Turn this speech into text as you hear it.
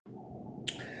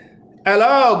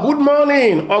Hello, good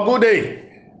morning or good day.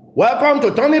 Welcome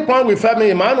to Turning Point with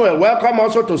Femi Emmanuel. Welcome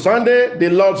also to Sunday, the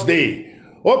Lord's Day.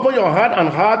 Open your heart and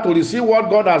heart to receive what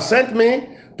God has sent me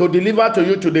to deliver to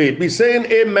you today. Be saying,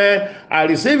 Amen, I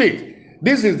receive it.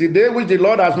 This is the day which the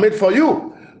Lord has made for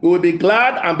you. You will be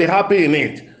glad and be happy in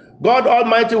it. God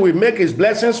Almighty will make his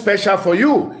blessing special for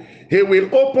you. He will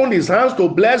open his hands to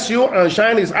bless you and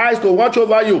shine his eyes to watch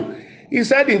over you. He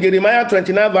said in Jeremiah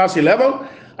 29 verse 11,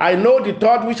 I know the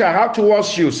thought which I have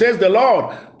towards you, says the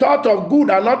Lord, thought of good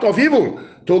and not of evil,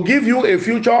 to give you a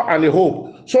future and a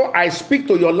hope. So I speak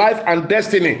to your life and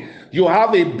destiny. You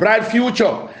have a bright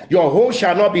future. Your hope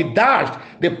shall not be dashed.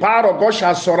 The power of God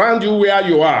shall surround you where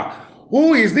you are.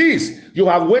 Who is this? You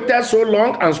have waited so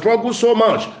long and struggled so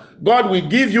much. God will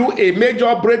give you a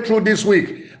major breakthrough this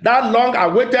week. That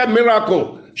long-awaited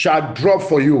miracle shall drop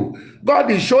for you. God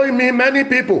is showing me many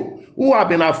people who have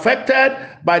been affected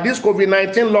by this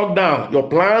COVID-19 lockdown. Your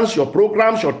plans, your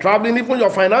programs, your traveling, even your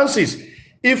finances.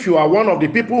 If you are one of the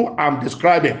people I'm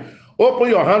describing, open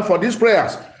your hand for these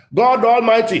prayers. God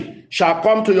Almighty shall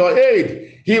come to your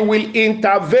aid. He will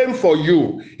intervene for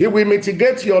you. He will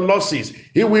mitigate your losses.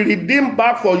 He will redeem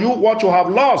back for you what you have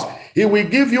lost. He will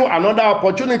give you another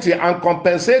opportunity and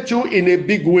compensate you in a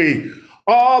big way.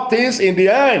 All things in the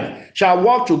end shall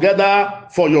work together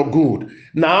for your good.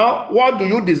 Now, what do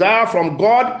you desire from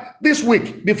God this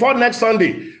week before next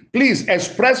Sunday? Please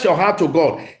express your heart to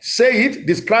God. Say it,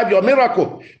 describe your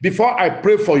miracle before I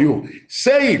pray for you.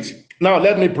 Say it. Now,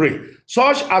 let me pray.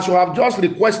 Such as you have just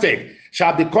requested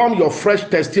shall become your fresh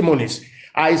testimonies.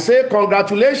 I say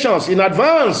congratulations in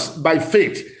advance by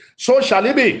faith. So shall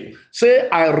it be. Say,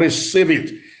 I receive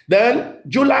it. Then,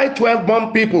 July 12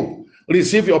 month people,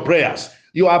 receive your prayers.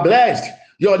 You are blessed.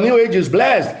 Your new age is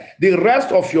blessed. The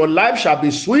rest of your life shall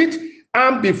be sweet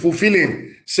and be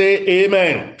fulfilling. Say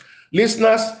amen.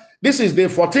 Listeners, this is day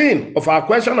 14 of our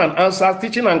question and answer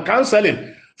teaching and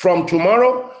counseling. From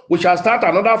tomorrow, we shall start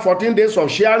another 14 days of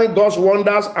sharing God's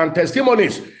wonders and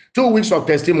testimonies. 2 weeks of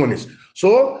testimonies.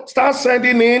 So start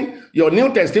sending in your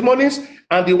new testimonies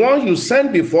and the ones you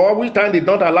sent before, which time did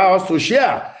not allow us to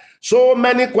share. So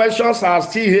many questions are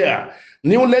still here,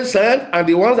 newly sent, and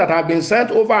the ones that have been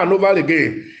sent over and over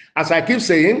again. As I keep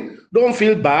saying, don't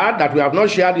feel bad that we have not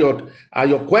shared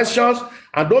your questions,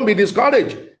 and don't be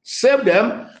discouraged. Save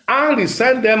them and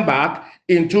resend them back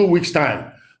in 2 weeks'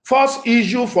 time. First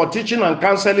issue for teaching and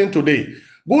counseling today.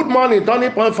 Good morning,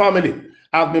 Turning Point family.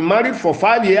 I've been married for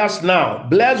 5 years now,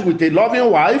 blessed with a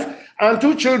loving wife and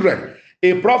 2 children.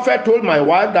 A prophet told my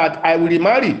wife that I will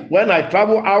remarry when I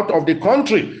travel out of the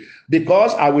country,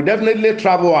 because I will definitely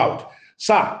travel out.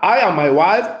 Sir, I and my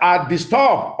wife are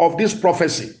disturbed of this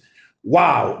prophecy.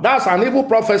 Wow, that's an evil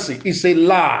prophecy. It's a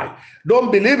lie.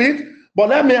 Don't believe it. But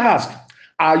let me ask,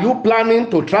 are you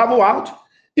planning to travel out?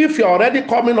 If you're already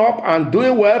coming up and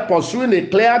doing well, pursuing a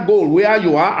clear goal where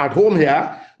you are at home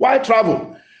here, why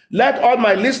travel? Let all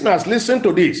my listeners listen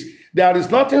to this. There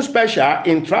is nothing special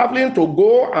in traveling to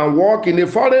go and work in a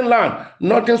foreign land.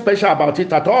 Nothing special about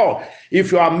it at all.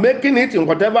 If you are making it in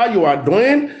whatever you are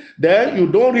doing, then you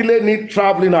don't really need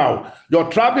traveling out. Your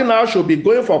traveling out should be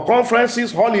going for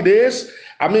conferences, holidays,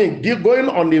 going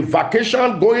on a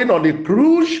vacation, going on a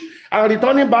cruise, and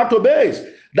returning back to base.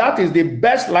 That is the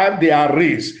best life there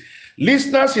is.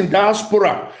 Listeners in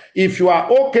diaspora, if you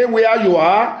are okay where you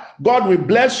are, God will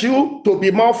bless you to be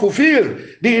more fulfilled.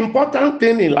 The important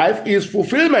thing in life is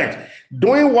fulfillment.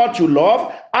 Doing what you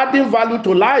love, adding value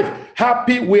to life,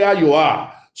 happy where you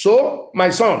are. So, my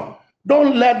son,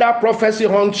 don't let that prophecy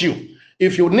haunt you.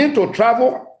 If you need to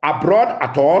travel abroad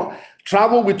at all,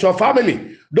 travel with your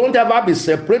family. Don't ever be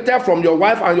separated from your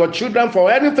wife and your children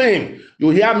for anything.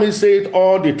 You hear me say it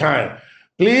all the time.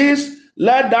 Please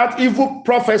let that evil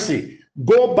prophecy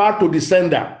go back to the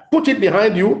sender. Put it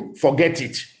behind you, forget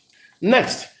it.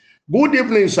 Next, good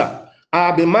evening, sir. I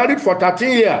have been married for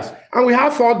 13 years and we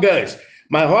have 4 girls.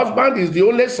 My husband is the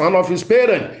only son of his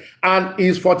parents and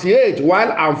is 48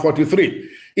 while I'm 43.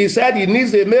 He said he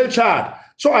needs a male child.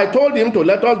 So I told him to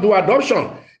let us do adoption.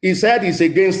 He said he's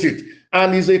against it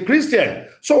and he's a Christian.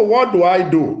 So what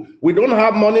do? We don't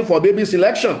have money for baby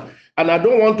selection and I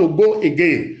don't want to go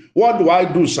again. What do I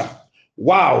do, sir?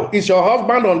 Wow, is your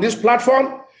husband on this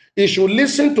platform? He should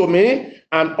listen to me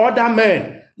and other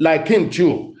men like him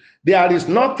too. There is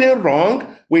nothing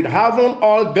wrong with having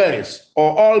all girls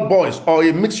or all boys or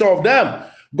a mixture of them.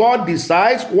 God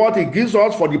decides what he gives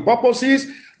us for the purposes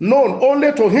known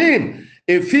only to him.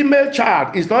 A female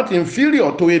child is not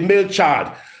inferior to a male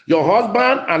child. Your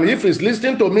husband, and if he's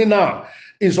listening to me now,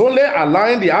 is only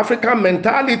allowing the African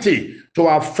mentality to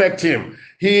affect him.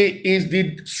 He is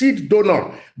the seed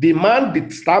donor. The man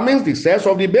determines the sex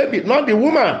of the baby, not the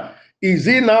woman. Is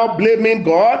he now blaming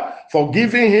God for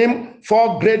giving him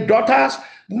 4 great daughters?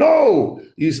 No,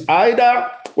 it's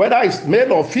either whether it's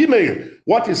male or female.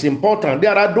 What is important?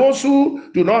 There are those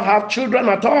who do not have children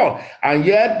at all, and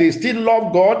yet they still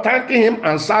love God, thanking him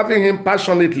and serving him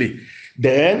passionately.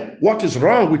 Then what is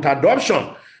wrong with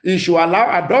adoption? You should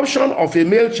allow adoption of a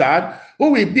male child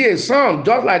who will be a son,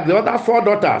 just like the other 4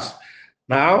 daughters.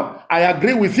 Now, I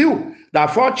agree with you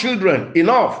that 4 children,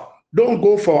 enough. Don't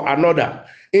go for another.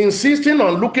 Insisting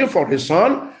on looking for a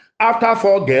son after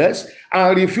 4 girls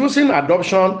and refusing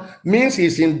adoption means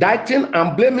he's indicting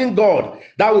and blaming God.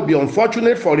 That would be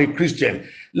unfortunate for a Christian.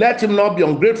 Let him not be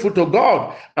ungrateful to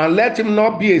God, and let him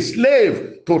not be a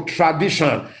slave to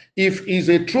tradition. If he's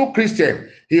a true Christian,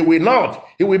 he will not.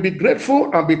 He will be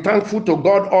grateful and be thankful to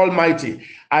God Almighty.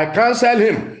 I counsel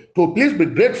him to please be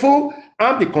grateful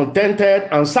and be contented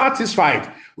and satisfied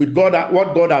with God,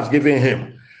 what God has given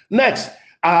him. Next,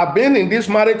 I have been in this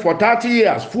marriage for 30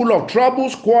 years, full of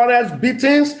troubles, quarrels,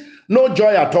 beatings, no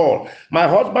joy at all. My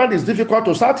husband is difficult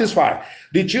to satisfy.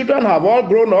 The children have all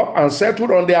grown up and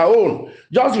settled on their own,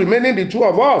 just remaining the 2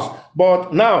 of us,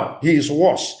 but now he is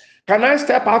worse. Can I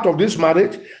step out of this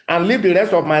marriage and live the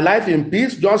rest of my life in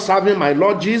peace, just serving my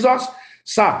Lord Jesus?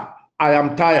 Sir, I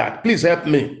am tired. Please help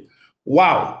me.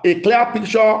 Wow, a clear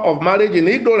picture of marriage in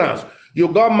ignorance. You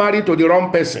got married to the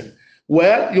wrong person.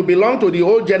 Well, you belong to the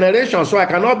old generation, so I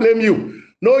cannot blame you.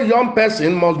 No young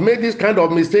person must make this kind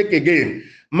of mistake again.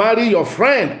 Marry your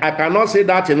friend. I cannot say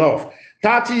that enough.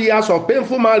 30 years of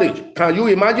painful marriage. Can you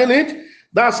imagine it?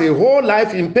 That's a whole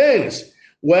life in pains.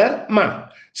 Well, man,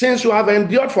 since you have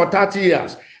endured for 30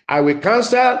 years, I will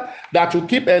counsel that you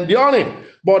keep enduring.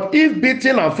 But if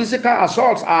beating and physical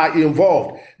assaults are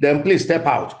involved, then please step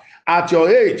out. At your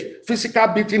age, physical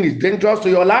beating is dangerous to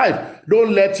your life.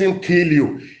 Don't let him kill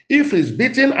you. If he's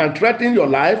beating and threatening your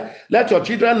life, let your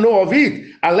children know of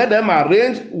it and let them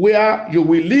arrange where you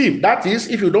will live. That is,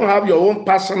 if you don't have your own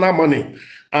personal money.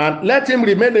 And let him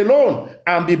remain alone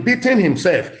and be beating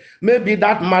himself. Maybe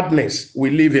that madness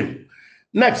will leave him.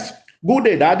 Next, good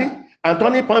day, Daddy. And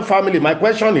Turning Point family, my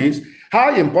question is,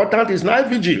 how important is night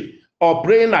vigil or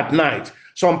praying at night?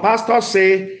 Some pastors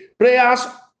say prayers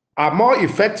are more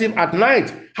effective at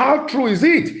night. How true is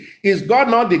it? Is God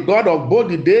not the God of both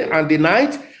the day and the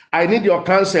night? I need your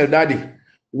counsel, Daddy.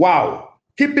 Wow.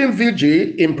 Keeping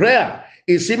vigil in prayer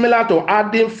is similar to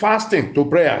adding fasting to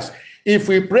prayers. If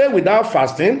we pray without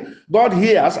fasting, God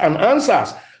hears and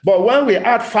answers. But when we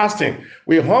add fasting,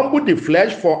 we humble the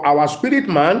flesh for our spirit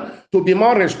man to be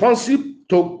more responsive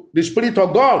to the Spirit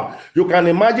of God. You can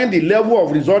imagine the level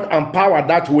of result and power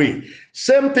that way.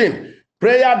 Same thing.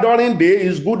 Prayer during the day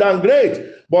is good and great,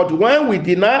 but when we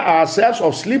deny ourselves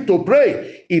of sleep to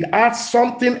pray, it adds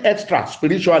something extra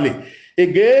spiritually.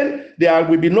 Again, there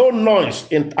will be no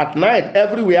noise at night.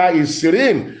 Everywhere is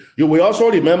serene. You will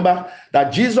also remember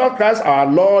that Jesus Christ, our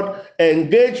Lord,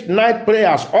 engaged night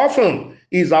prayers often.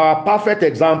 Is our perfect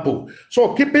example.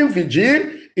 So keeping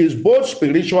vigil is both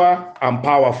spiritual and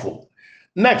powerful.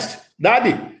 Next,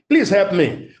 Daddy, please help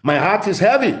me. My heart is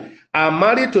heavy. I'm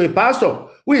married to a pastor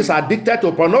who is addicted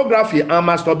to pornography and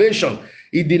masturbation.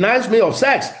 He denies me of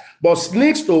sex, but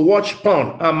sneaks to watch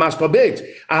porn and masturbate.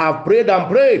 I have prayed and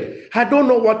prayed. I don't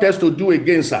know what else to do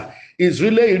against her. It's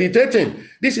really irritating.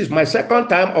 This is my 2nd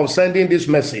time of sending this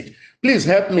message. Please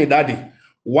help me, Daddy.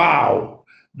 Wow.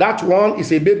 That one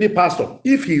is a baby pastor.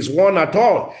 If he's one at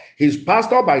all, he's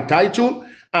pastor by title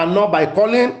and not by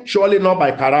calling, surely not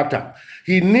by character.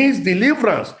 He needs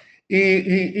deliverance. He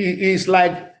is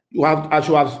like, as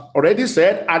you have already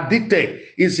said, addicted.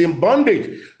 He's in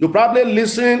bondage. You probably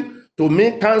listened to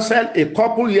me counsel a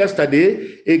couple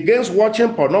yesterday against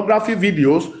watching pornography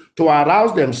videos to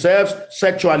arouse themselves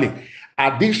sexually.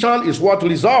 Addiction is what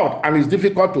results and is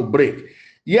difficult to break.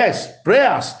 Yes,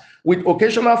 prayers with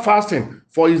occasional fasting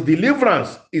for his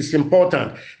deliverance is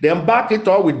important. Then back it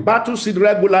up with battle seed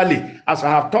regularly. As I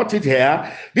have taught it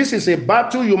here, this is a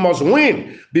battle you must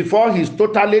win before he's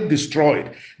totally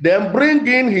destroyed. Then bring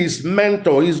in his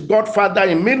mentor, his godfather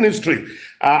in ministry.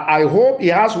 I hope he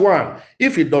has one.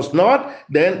 If he does not,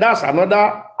 then that's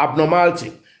another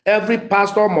abnormality. Every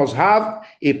pastor must have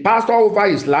a pastor over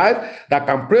his life that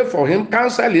can pray for him,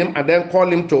 counsel him, and then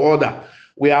call him to order.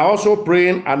 We are also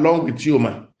praying along with you,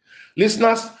 man.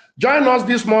 Listeners, join us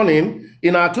this morning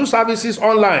in our 2 services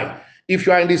online. If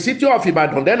you are in the city of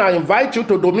Ibadan, then I invite you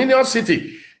to Dominion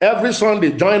City every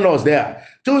Sunday. Join us there.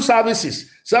 2 services,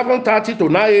 7:30 to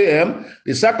 9 a.m.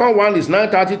 The second one is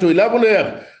 9:30 to 11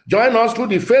 a.m. Join us through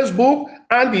the Facebook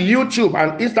and the YouTube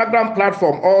and Instagram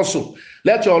platform also.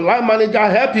 Let your line manager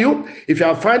help you. If you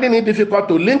are finding it difficult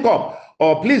to link up,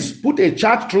 or please put a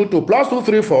chat through to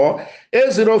 +234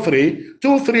 803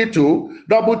 232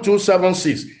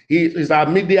 2276. He is our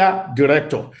media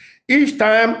director. Each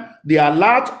time the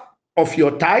alert of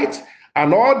your tithe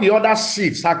and all the other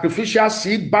seeds, sacrificial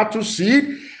seed, battle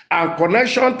seed, and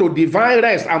connection to divine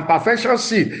rest and perfection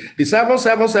seed, the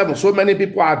 777, so many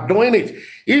people are doing it.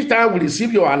 Each time we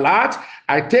receive your alert,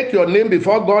 I take your name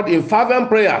before God in fervent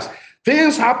prayers.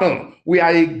 Things happen. We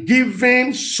are a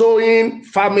giving, sowing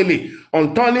family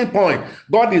on Turning Point.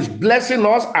 God is blessing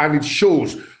us and it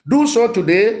shows. Do so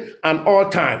today and all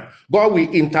time. God will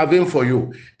intervene for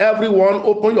you. Everyone,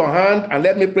 open your hand and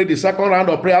let me pray the second round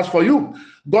of prayers for you.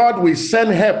 God will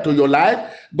send help to your life.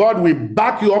 God will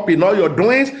back you up in all your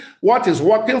doings. What is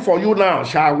working for you now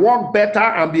shall work better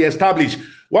and be established.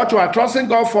 What you are trusting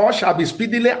God for shall be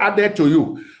speedily added to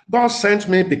you. God sent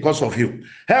me because of you.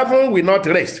 Heaven will not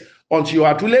rest until you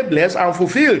are truly blessed and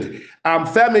fulfilled. I'm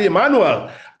Femi Emmanuel.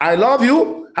 I love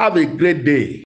you. Have a great day.